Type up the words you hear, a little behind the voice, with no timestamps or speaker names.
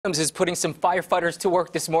Is putting some firefighters to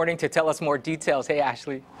work this morning to tell us more details. Hey,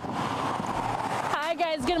 Ashley. Hi,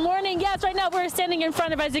 guys. Good morning. Yes, right now we're standing in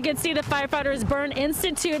front of, as you can see, the Firefighters Burn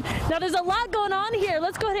Institute. Now, there's a lot going on here.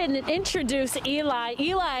 Let's go ahead and introduce Eli.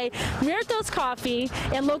 Eli, Muertos Coffee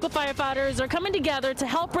and local firefighters are coming together to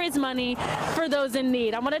help raise money for those in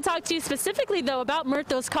need. I want to talk to you specifically, though, about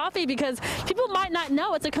Muertos Coffee because people might not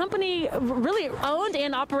know it's a company really owned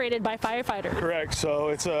and operated by firefighters. Correct. So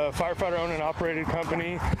it's a firefighter-owned and operated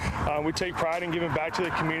company. We take pride in giving back to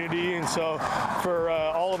the community, and so for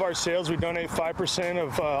all of our sales, we donate 5%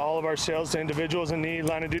 of all of our sales to individuals in need,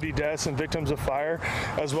 line of duty deaths, and victims of fire,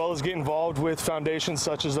 as well as get involved with foundations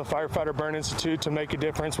such as the Firefighter Burn Institute to make a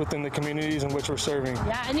difference within the communities in which we're serving.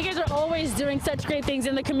 Yeah, and you guys are always doing such great things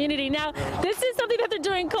in the community. Now, this is something that they're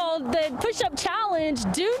doing called the Push-Up Challenge.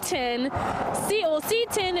 Do 10, see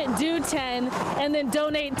 10, do 10, and then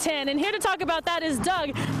donate 10. And here to talk about that is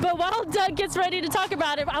Doug. But while Doug gets ready to talk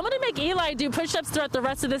about it, I'm going to make Eli do push-ups throughout the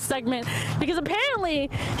rest of this segment because apparently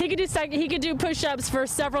he could do push-ups for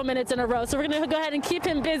several minutes in a row. So we're going to go ahead and keep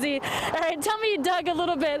him busy. All right, tell me, Doug, a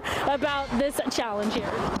little bit about this challenge here.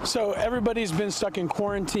 So everybody's been stuck in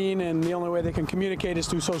quarantine, and the only way they can communicate is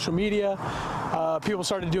through social media. People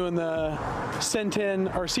started doing the send 10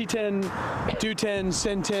 or see 10, do 10,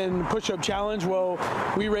 send 10 push-up challenge. Well,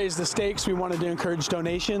 we raised the stakes. We wanted to encourage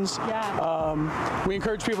donations. Yeah. We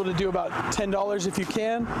encourage people to do about $10 if you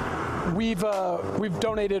can. We've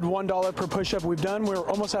donated $1 per push-up we've done. We're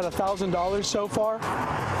almost at $1,000 so far.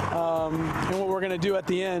 And what we're going to do at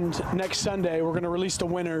the end next Sunday, we're going to release the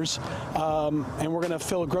winners, and we're going to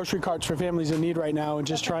fill grocery carts for families in need right now, and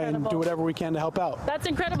just try and do whatever we can to help out. That's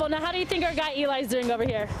incredible. Now, how do you think our guy Eli's doing over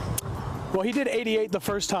here? Well, he did 88 the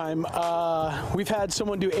first time. We've had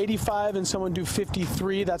someone do 85 and someone do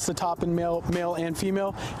 53. That's the top in male and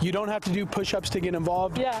female. You don't have to do push-ups to get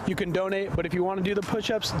involved. Yeah. You can donate, but if you want to do the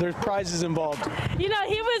push-ups, there's prizes involved. You know,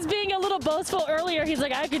 he was being a little boastful earlier. He's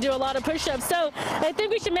like, I could do a lot of push-ups. So I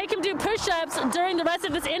think we should make him do push-ups during the rest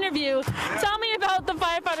of this interview. Tell me about the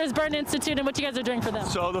Firefighters Burn Institute and what you guys are doing for them.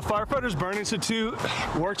 So the Firefighters Burn Institute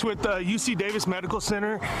works with UC Davis Medical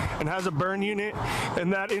Center and has a burn unit, and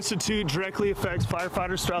that institute directly affects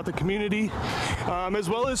firefighters throughout the community, as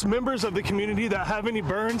well as members of the community that have any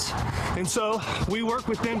burns. And so we work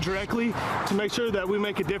with them directly to make sure that we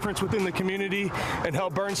make a difference within the community and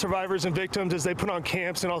help burn survivors and victims as they put on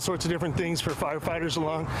camps and all sorts of different things for firefighters,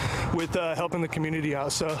 along with helping the community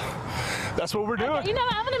out. So that's what we're doing. Okay, you know,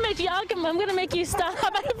 I'm going to make you stop.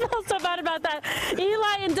 I feel so bad about that.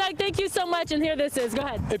 Eli and Doug, thank you so much. And here this is. Go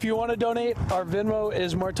ahead. If you want to donate, our Venmo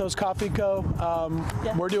is Muertos Coffee Co.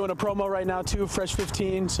 We're doing a promo right now too, Fresh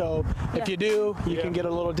 15. So if you do, you can get a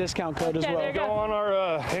little discount code as well. Go on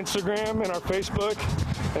our Instagram and our Facebook,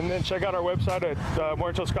 and then check out our website at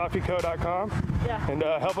muertoscoffeeco.com and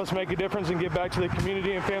help us make a difference and give back to the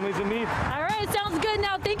community and families in need. All right, sounds good.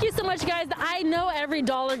 Now, thank you so much, guys. I know every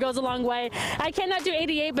dollar goes a long way. I cannot do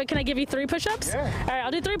 88, but can I give you 3 push-ups? Yeah. All right,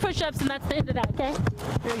 I'll do 3 push-ups, and that's the end of that, okay?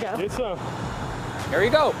 Here we go. Get some. Here you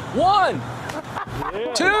go. 1,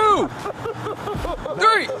 2,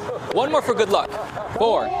 3. One more for good luck.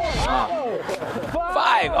 4,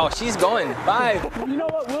 5. Oh, she's going. 5. You know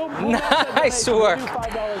what? We'll nice work.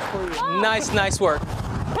 $5 for you. Nice work.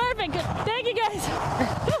 Perfect. Thank you, guys.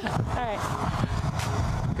 All right.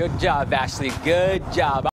 Good job, Ashley. Good job.